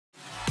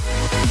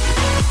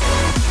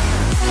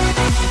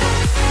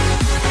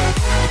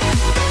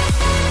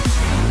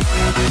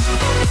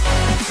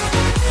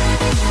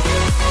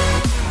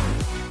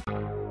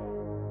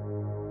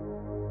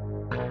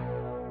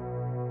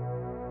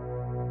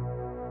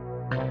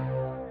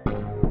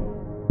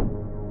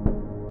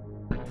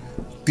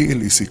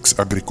TLE6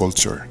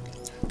 Agriculture,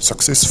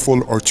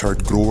 Successful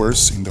Orchard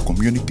Growers in the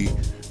Community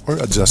or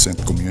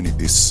Adjacent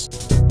Communities.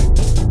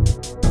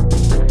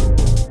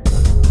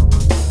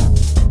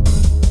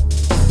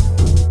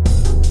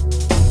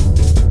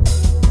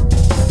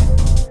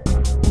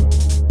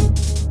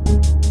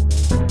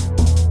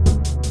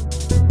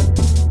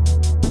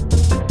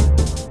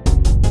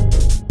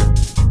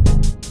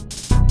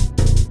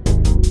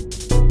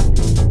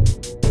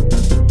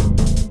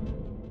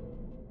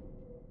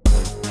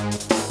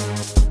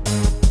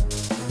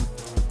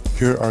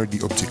 Here are the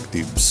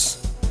objectives.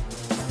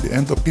 At the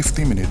end of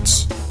 50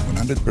 minutes,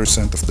 100%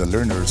 of the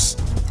learners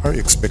are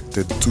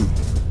expected to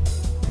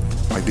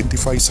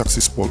identify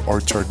successful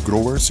orchard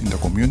growers in the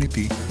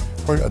community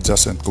or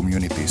adjacent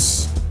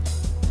communities.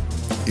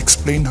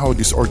 Explain how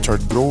these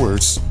orchard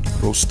growers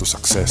rose to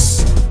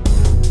success.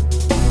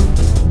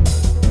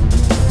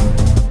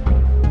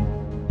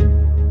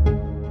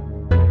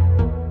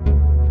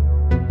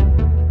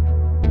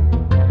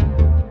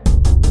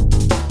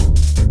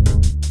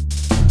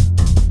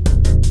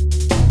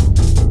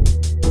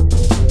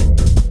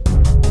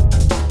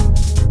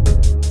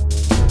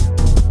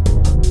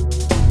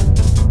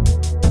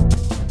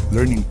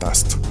 Learning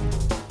task.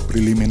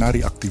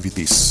 Preliminary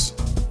activities.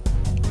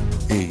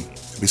 A.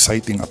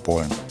 Reciting a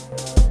poem.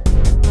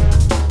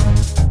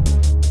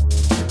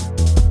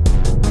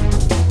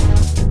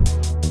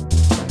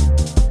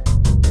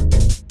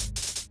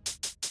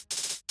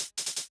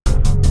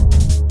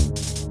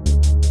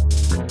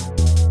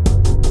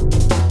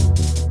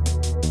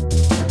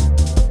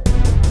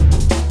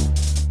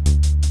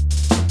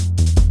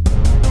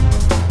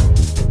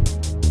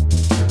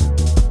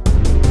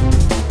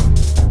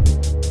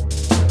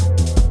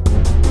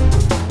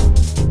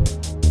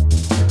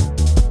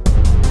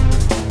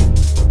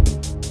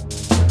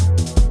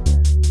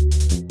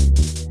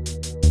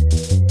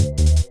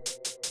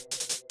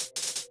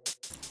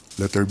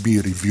 Letter B.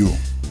 Review.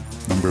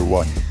 Number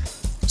 1.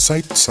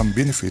 Cite some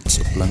benefits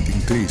of planting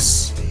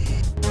trees.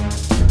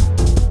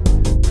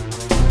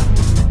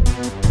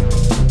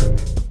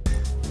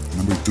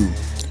 Number 2.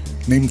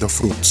 Name the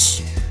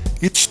fruits.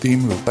 Each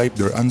team will type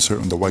their answer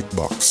on the white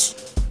box.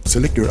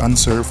 Select your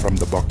answer from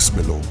the box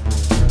below.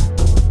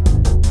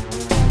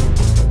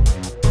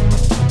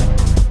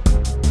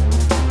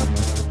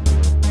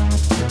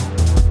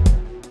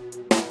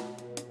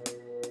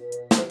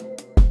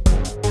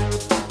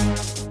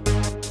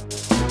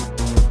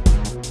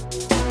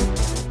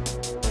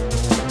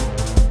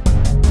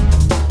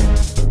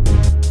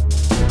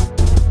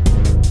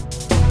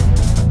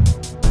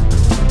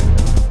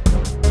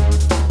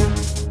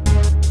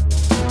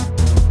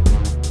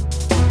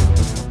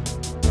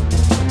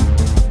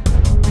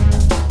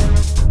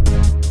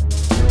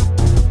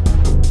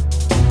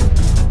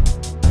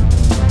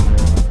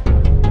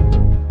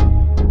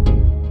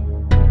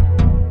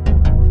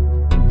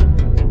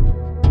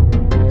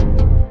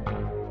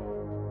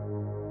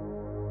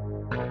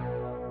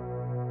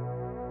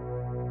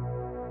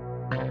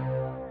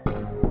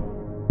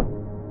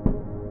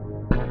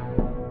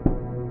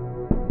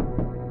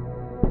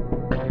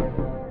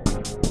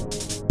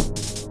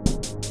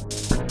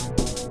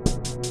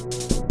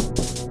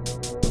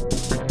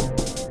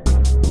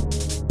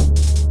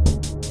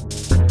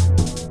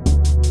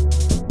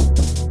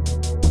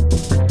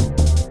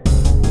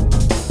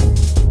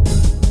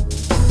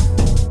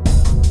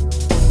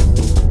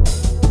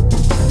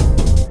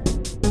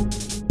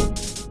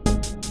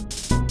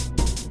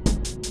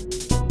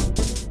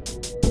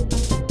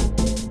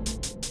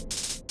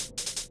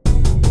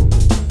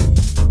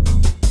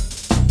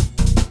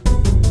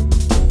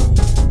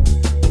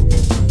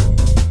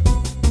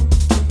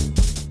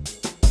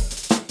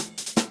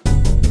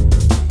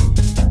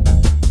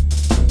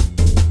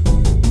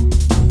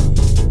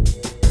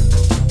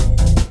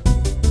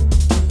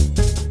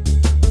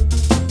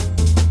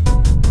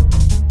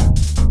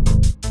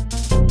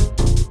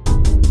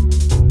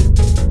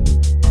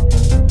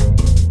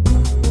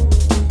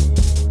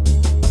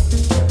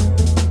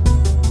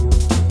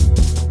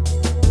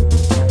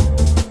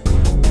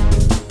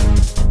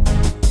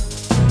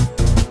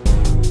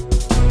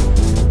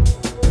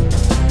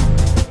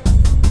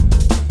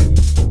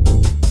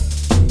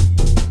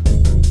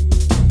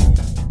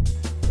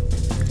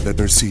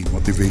 Letter C.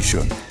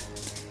 Motivation.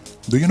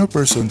 Do you know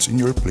persons in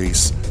your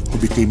place who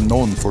became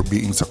known for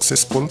being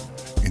successful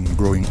in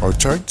growing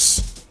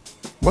orchards?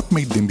 What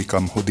made them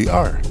become who they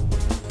are?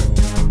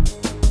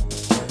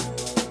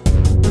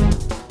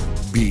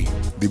 B.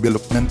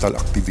 Developmental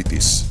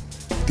activities.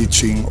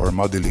 Teaching or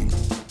modeling.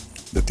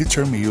 The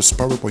teacher may use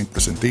PowerPoint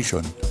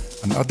presentation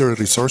and other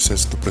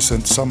resources to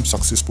present some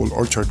successful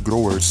orchard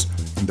growers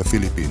in the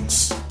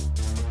Philippines.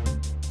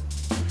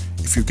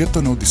 If you get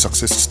to know the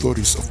success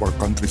stories of our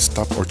country's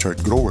top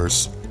orchard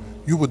growers,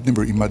 you would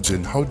never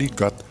imagine how they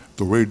got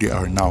to where they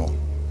are now.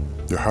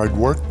 Their hard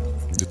work,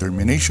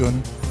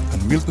 determination, and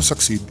will to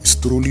succeed is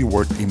truly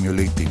worth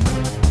emulating.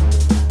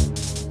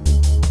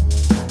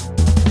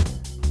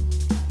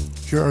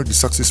 Here are the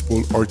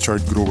successful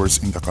orchard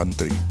growers in the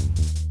country.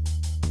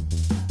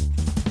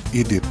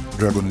 Edith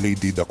Dragon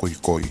Lady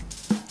Dakoy-Koy,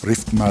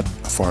 Riftmud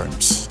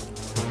Farms.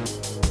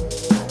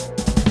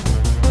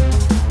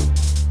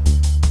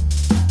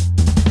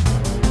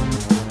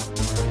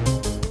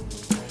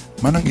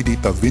 Manang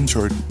Idita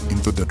ventured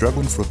into the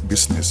dragon fruit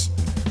business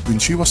when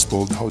she was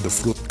told how the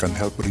fruit can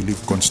help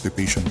relieve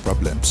constipation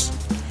problems,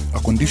 a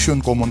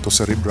condition common to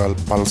cerebral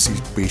palsy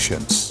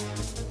patients.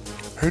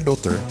 Her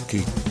daughter,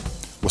 Kate,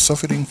 was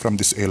suffering from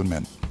this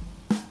ailment.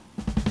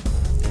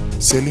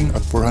 Selling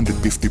at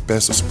 450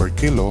 pesos per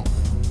kilo,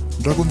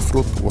 dragon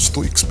fruit was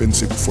too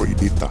expensive for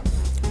Idita,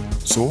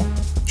 so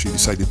she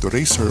decided to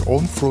raise her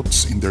own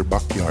fruits in their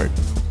backyard.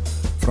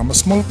 From a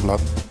small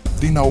plot,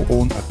 they now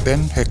own a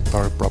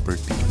 10-hectare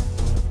property.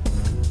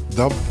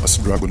 Dubbed as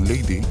Dragon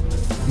Lady,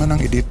 Manang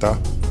Idita,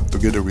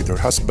 together with her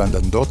husband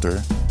and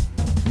daughter,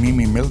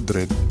 Mimi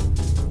Mildred,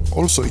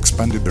 also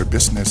expanded their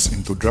business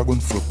into dragon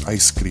fruit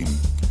ice cream,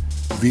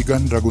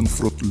 vegan dragon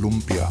fruit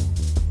lumpia,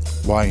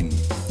 wine,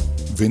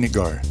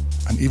 vinegar,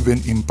 and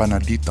even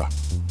empanadita,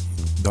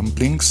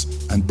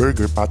 dumplings, and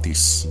burger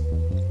patties.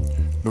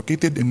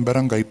 Located in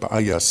Barangay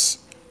Paayas,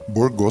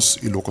 Burgos,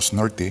 Ilocos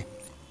Norte,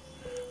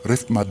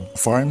 Riftmud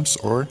Farms,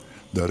 or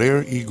the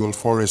Rare Eagle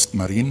Forest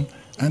Marine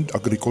and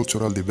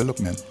Agricultural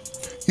Development,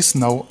 is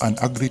now an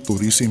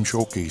agri-tourism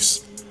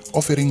showcase,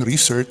 offering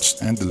research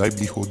and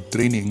livelihood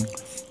training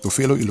to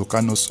fellow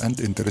Ilocanos and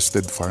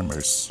interested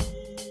farmers.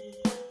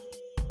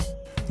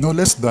 No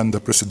less than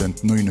the President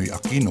Noynoy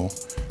Aquino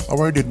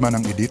awarded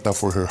Manang Idita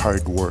for her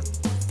hard work,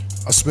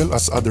 as well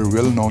as other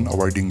well-known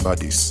awarding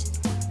bodies.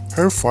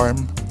 Her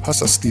farm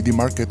has a steady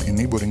market in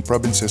neighboring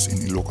provinces in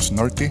Ilocos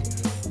Norte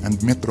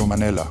and Metro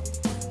Manila.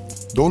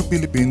 The whole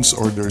Philippines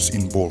orders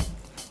in bulk,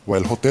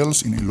 while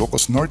hotels in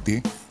Ilocos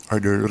Norte are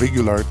their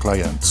regular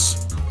clients.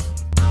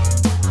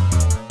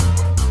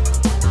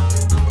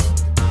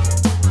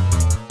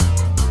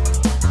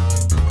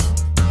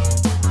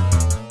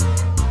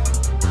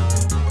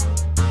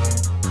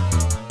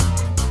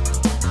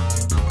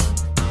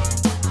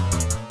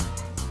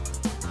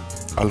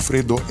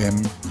 Alfredo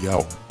M. Yao,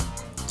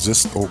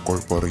 Zesto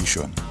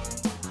Corporation.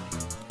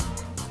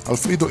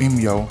 Alfredo M.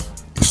 Yao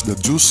is the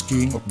juice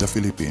king of the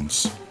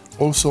Philippines.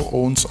 Also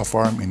owns a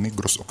farm in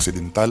Negros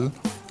Occidental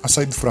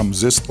aside from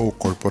Zesto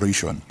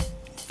Corporation.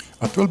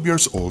 At 12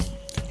 years old,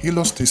 he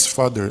lost his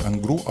father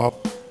and grew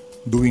up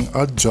doing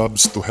odd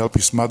jobs to help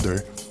his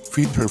mother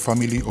feed her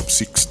family of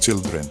 6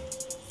 children.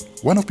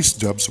 One of his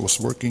jobs was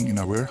working in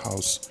a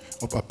warehouse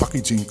of a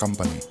packaging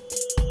company.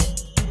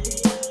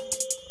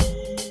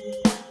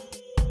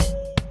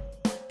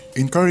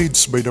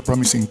 Encouraged by the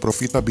promising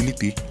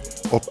profitability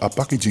of a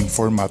packaging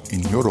format in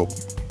Europe,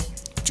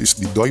 which is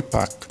the Doi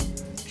Pack,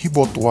 he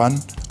bought one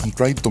and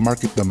tried to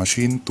market the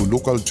machine to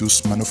local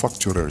juice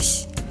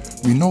manufacturers.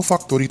 When no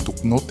factory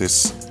took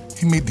notice,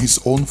 he made his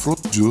own fruit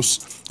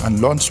juice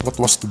and launched what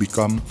was to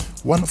become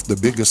one of the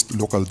biggest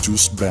local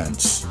juice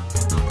brands.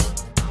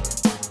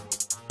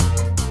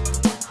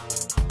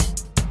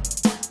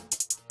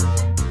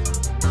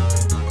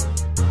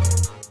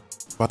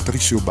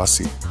 Patricio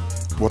Basi,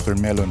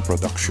 watermelon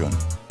production.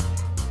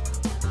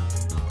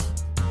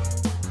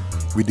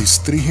 With his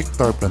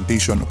 3-hectare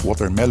plantation of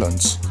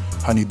watermelons,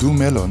 honeydew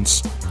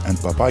melons, and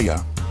papaya,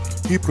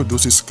 he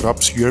produces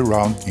crops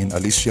year-round in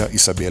Alicia,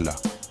 Isabela.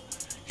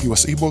 He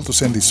was able to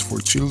send his 4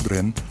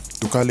 children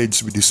to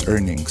college with his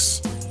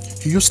earnings.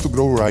 He used to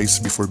grow rice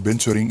before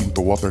venturing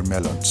into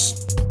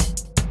watermelons.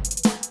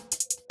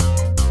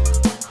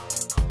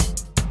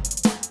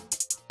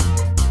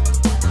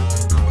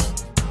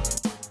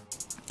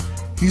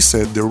 He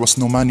said there was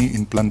no money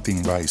in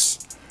planting rice,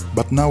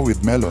 but now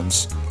with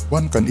melons,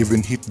 one can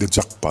even hit the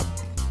jackpot.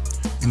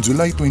 In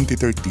July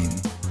 2013,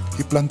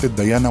 he planted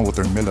Diana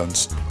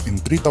watermelons in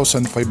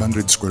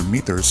 3,500 square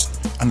meters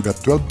and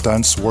got 12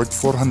 tons worth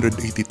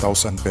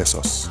 480,000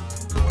 pesos.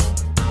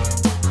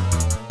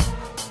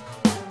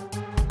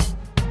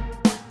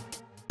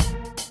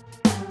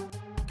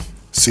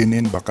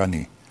 Senen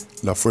Bacani,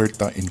 La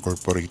Fuerta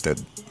Incorporated.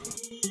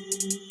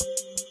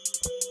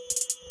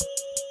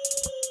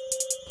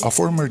 A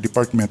former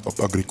Department of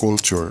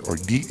Agriculture or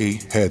DA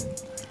head,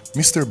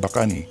 Mr.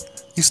 Bacani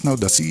is now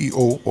the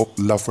CEO of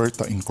La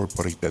Fuerta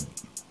Incorporated.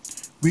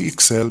 We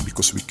excel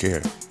because we care,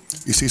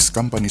 is his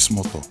company's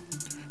motto.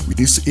 With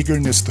his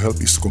eagerness to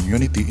help his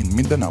community in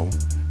Mindanao,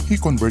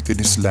 he converted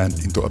his land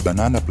into a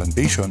banana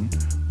plantation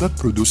that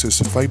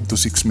produces 5 to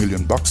 6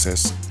 million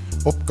boxes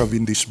of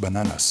Cavendish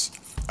bananas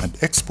and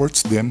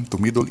exports them to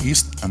Middle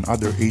East and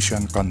other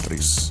Asian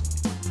countries.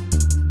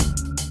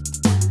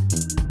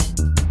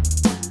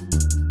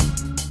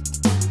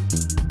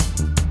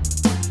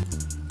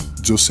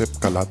 Joseph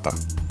Calata,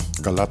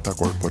 Calata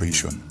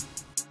Corporation.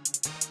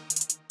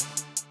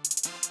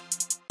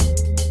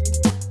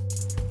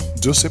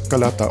 Joseph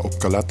Calata of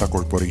Calata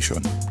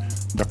Corporation.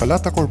 The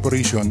Calata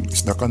Corporation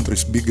is the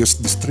country's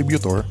biggest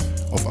distributor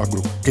of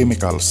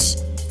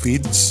agrochemicals,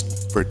 feeds,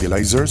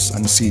 fertilizers,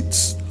 and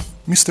seeds.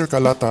 Mr.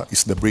 Calata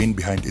is the brain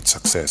behind its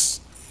success.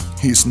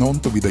 He is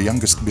known to be the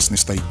youngest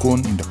business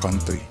tycoon in the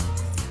country.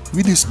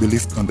 With his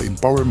belief on the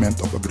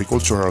empowerment of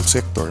agricultural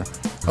sector,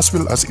 as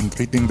well as in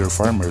treating their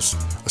farmers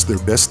as their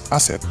best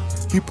asset,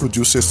 he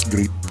produces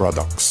great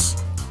products.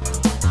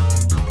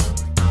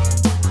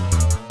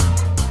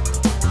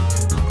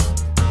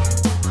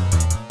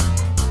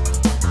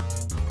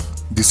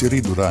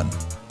 Desiree Duran,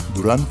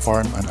 Duran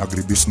Farm and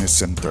Agribusiness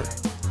Center.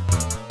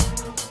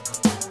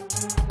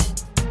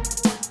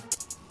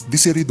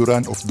 Desiree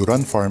Duran of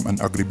Duran Farm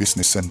and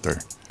Agribusiness Center.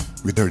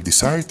 With her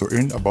desire to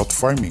learn about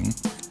farming,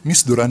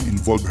 Ms. Duran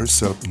involved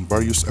herself in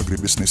various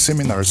agribusiness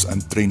seminars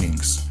and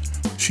trainings.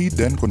 She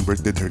then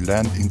converted her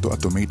land into a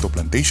tomato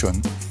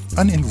plantation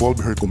and involved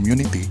her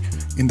community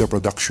in the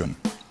production.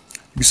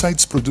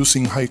 Besides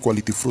producing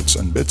high-quality fruits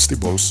and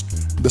vegetables,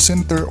 the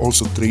center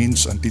also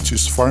trains and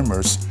teaches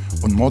farmers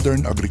on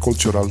modern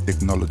agricultural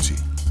technology.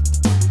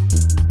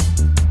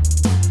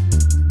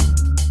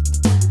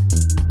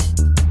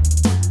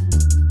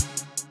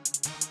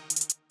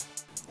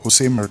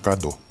 Jose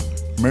Mercado,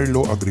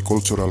 Merlo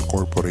Agricultural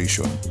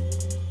Corporation.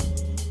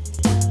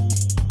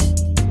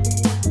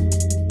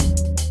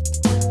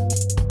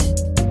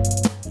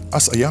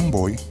 As a young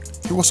boy,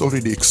 he was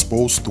already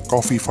exposed to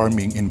coffee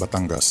farming in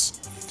Batangas.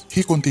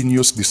 He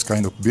continues this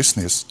kind of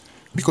business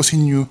because he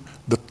knew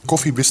that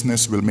coffee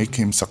business will make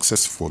him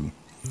successful.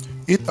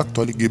 It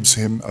actually gives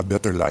him a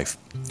better life.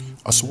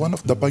 As one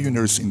of the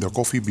pioneers in the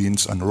coffee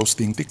beans and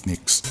roasting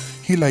techniques,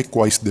 he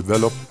likewise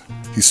developed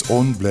his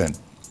own blend,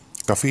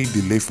 Café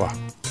de Lefa,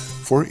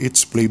 for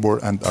its flavor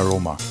and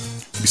aroma,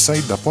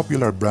 beside the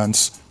popular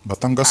brands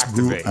Batangas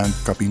Brew and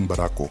Kaping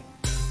Barako.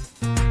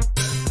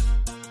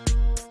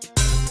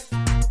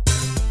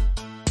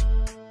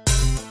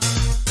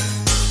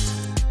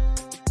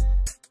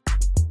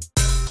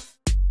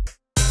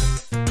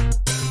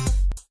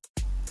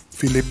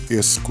 Philip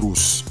S.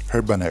 Cruz,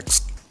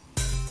 Herbanext.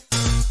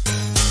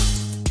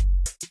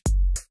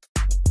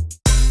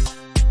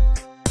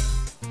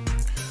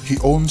 He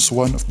owns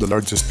one of the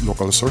largest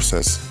local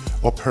sources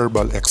of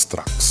herbal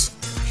extracts.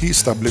 He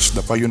established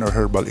the pioneer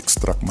herbal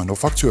extract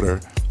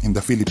manufacturer in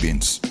the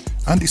Philippines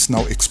and is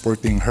now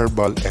exporting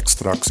herbal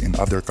extracts in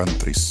other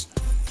countries.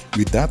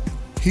 With that,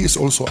 he is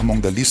also among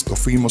the list of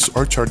famous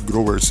orchard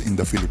growers in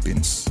the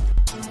Philippines.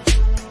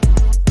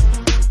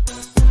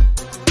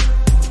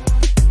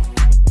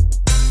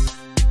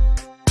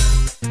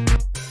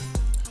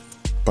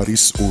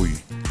 Paris Uy,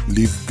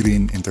 Live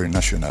Green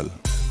International.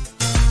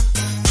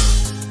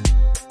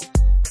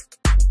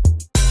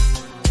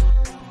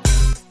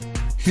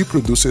 He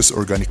produces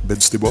organic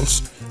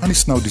vegetables and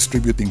is now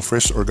distributing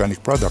fresh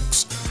organic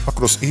products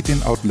across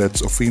 18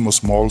 outlets of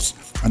famous malls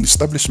and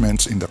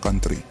establishments in the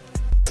country.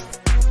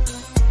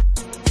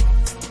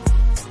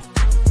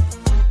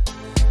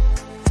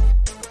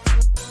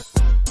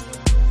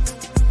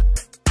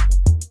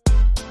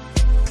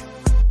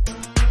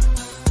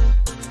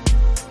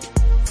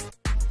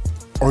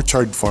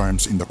 Orchard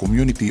farms in the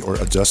community or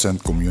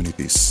adjacent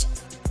communities.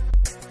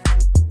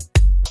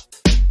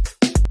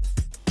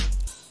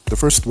 The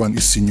first one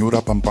is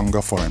Señora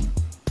Pampanga Farm,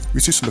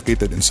 which is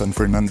located in San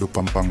Fernando,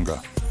 Pampanga.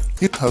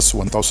 It has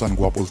 1,000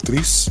 guapol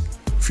trees,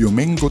 few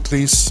mango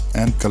trees,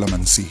 and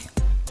calamansi.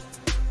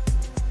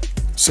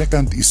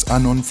 Second is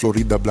Anon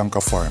Florida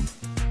Blanca Farm.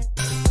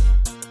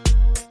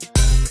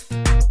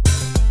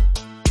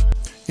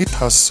 It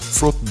has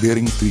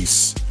fruit-bearing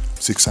trees,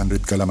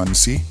 600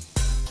 calamansi,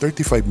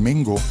 35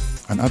 mango,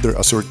 and other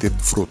assorted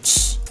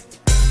fruits.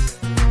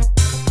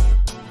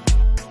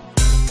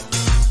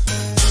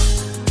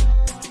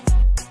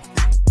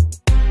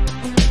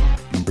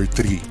 Number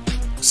 3.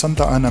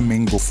 Santa Ana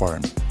Mango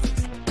Farm.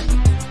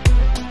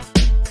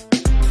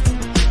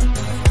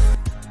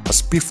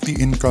 Has 50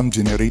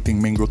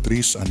 income-generating mango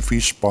trees and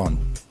fish pond.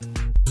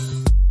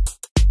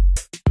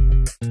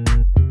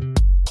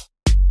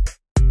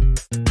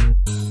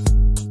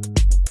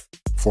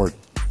 Fourth,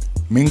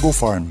 Mango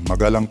Farm,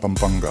 Magalang,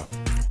 Pampanga.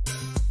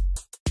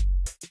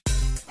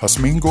 Has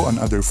mango and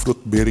other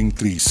fruit-bearing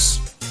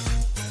trees.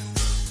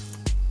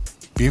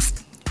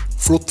 Fifth,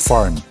 Fruit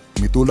Farm,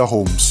 Mitula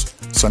Homes,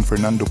 San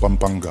Fernando,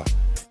 Pampanga.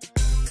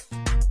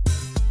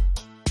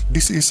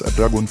 This is a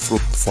dragon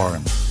fruit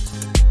farm.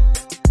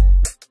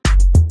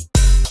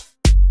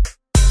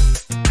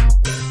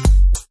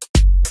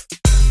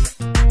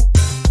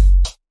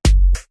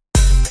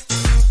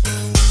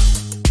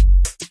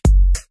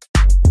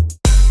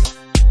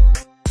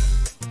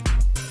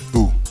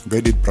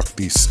 Guided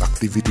Practice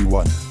Activity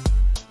 1.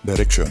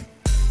 Direction.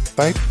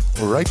 Type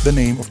or write the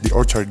name of the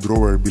orchard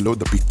grower below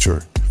the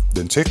picture.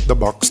 Then check the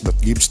box that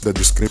gives the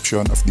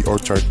description of the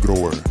orchard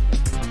grower.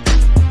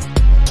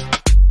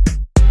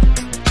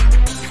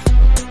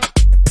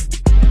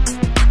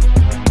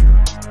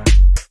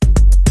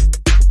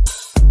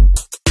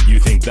 You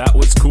think that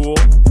was cool?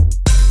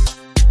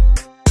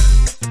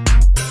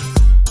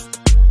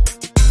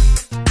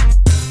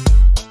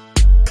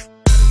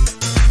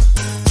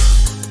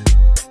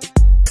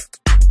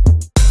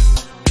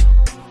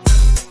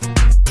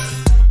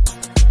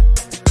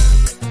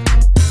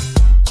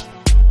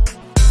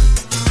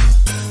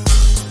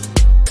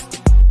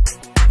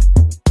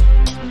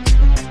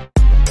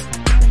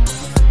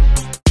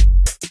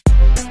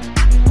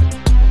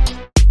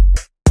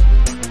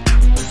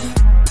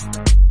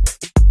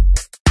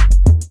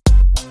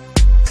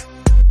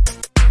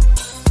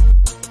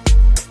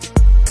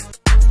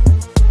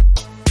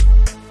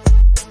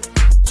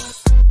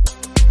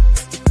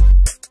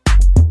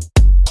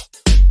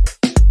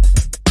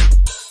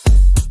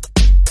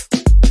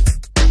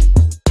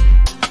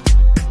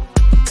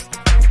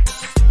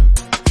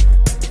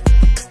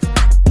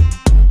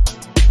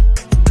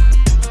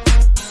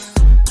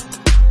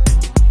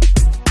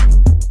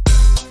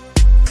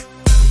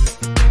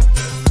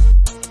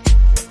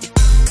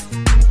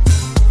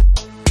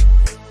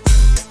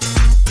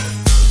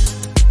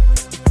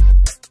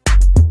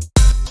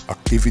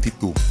 Activity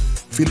 2.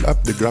 Fill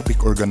up the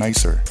graphic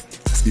organizer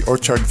of the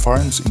orchard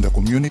farms in the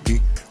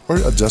community or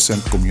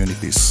adjacent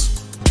communities.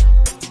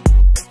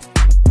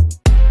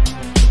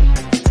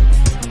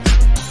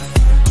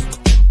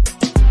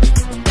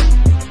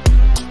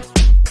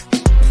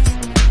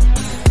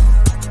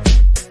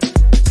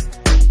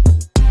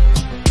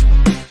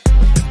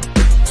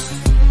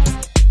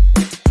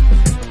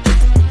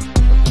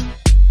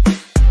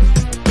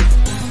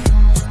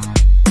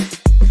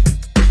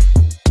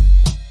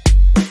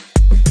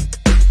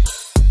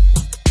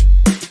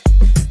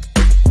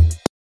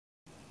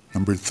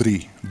 Number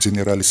 3.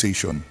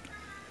 Generalization.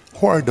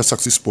 Who are the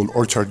successful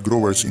orchard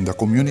growers in the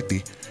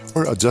community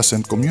or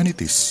adjacent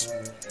communities?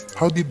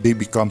 How did they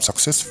become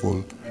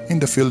successful in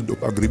the field of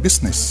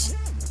agribusiness?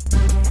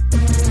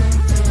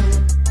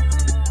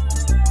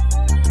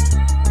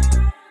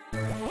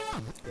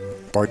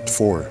 Part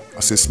 4.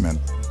 Assessment.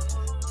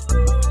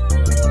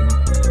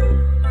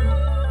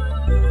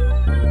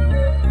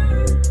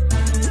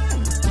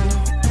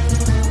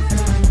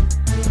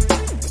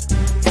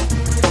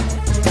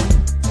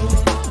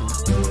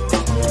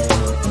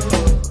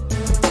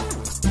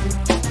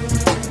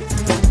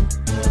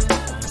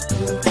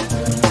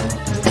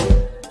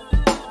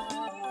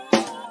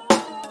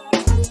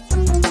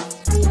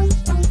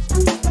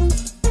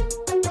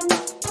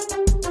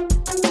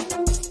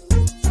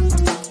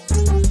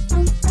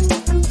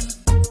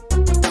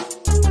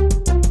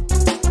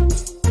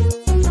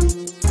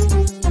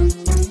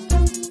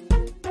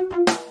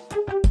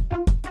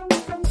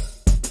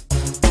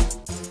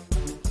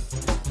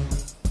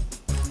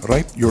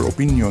 Write your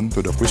opinion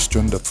to the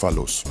question that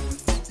follows.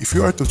 If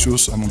you are to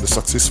choose among the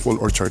successful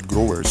orchard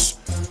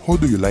growers, who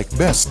do you like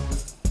best?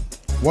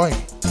 Why?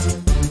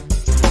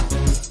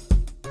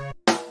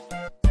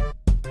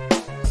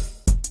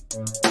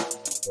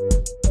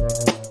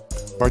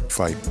 Part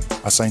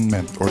 5.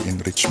 Assignment or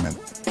enrichment.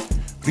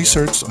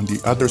 Research on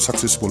the other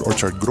successful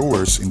orchard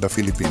growers in the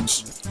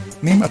Philippines.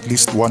 Name at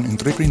least one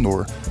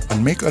entrepreneur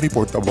and make a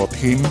report about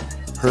him,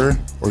 her,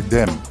 or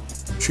them.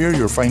 Share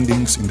your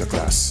findings in the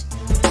class.